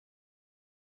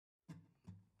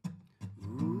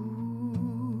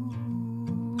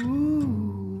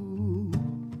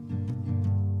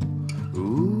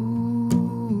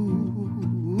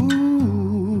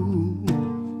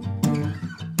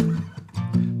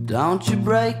Don't you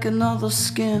break another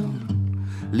skin,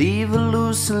 leave it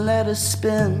loose and let it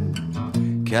spin.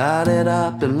 Cut it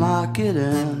up and lock it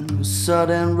in, a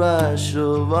sudden rush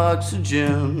of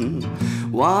oxygen.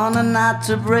 Wanna not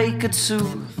to break a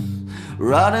tooth,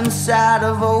 right inside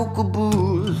a vocal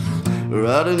booth,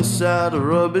 right inside a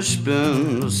rubbish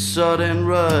bin. A sudden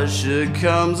rush, it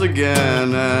comes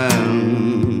again,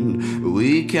 and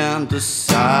we can't decide.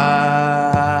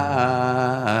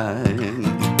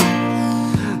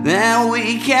 And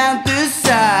we can't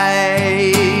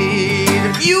decide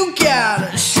if you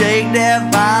gotta shake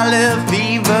that violet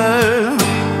fever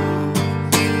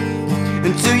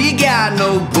until you got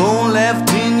no bone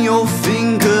left in your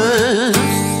fingers.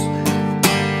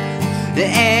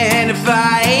 And if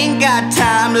I ain't got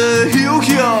time to heal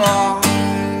you,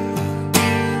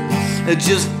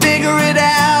 just figure it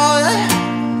out.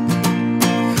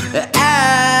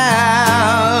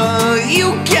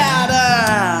 You gotta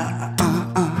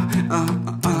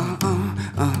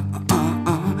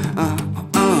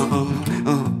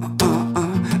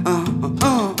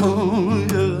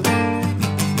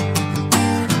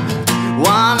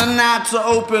wanna not to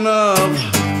open up,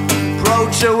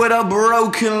 approach her with a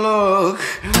broken look,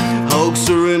 hoax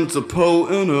her into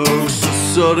potent hooks, a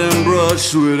sudden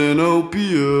brush with an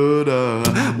opiate.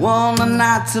 I wanna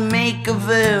not to make a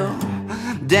veil,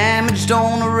 damaged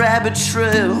on a rabbit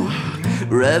trail,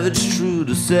 ravaged through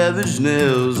the savage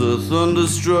nails. A thunder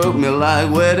struck me like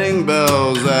wedding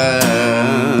bells,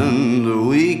 and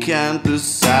we can't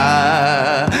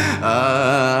decide,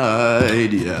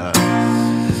 yeah.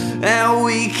 And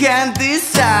we can't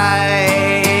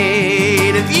decide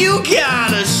if you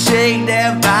gotta shake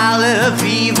that violet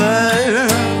fever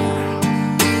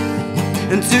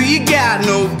until you got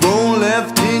no bone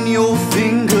left in your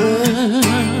fingers.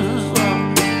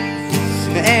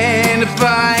 And if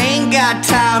I ain't got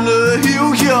time to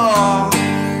heal you,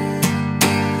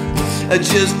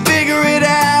 just figure it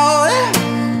out.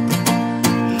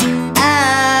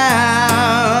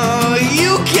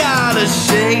 You gotta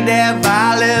shake that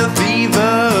violet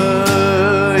fever,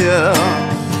 yeah.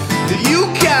 You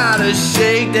gotta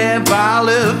shake that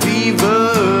violet fever,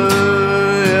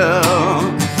 yeah.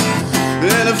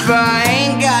 And if I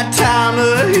ain't got time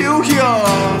to heal you,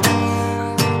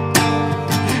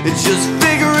 just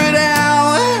figure it out.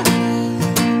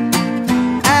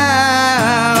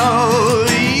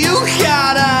 You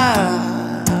gotta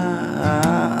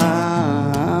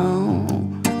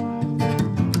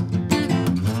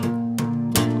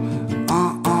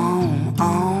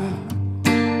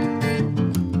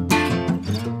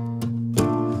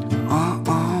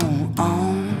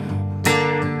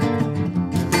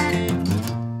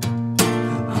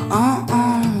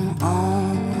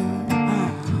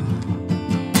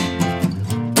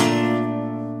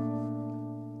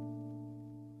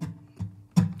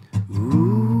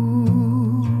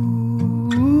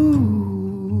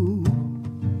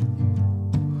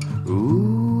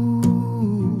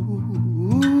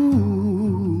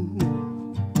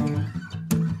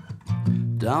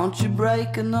don't you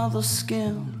break another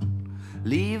skin,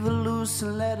 leave it loose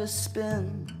and let it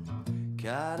spin.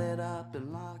 Cut it up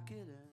and lock it.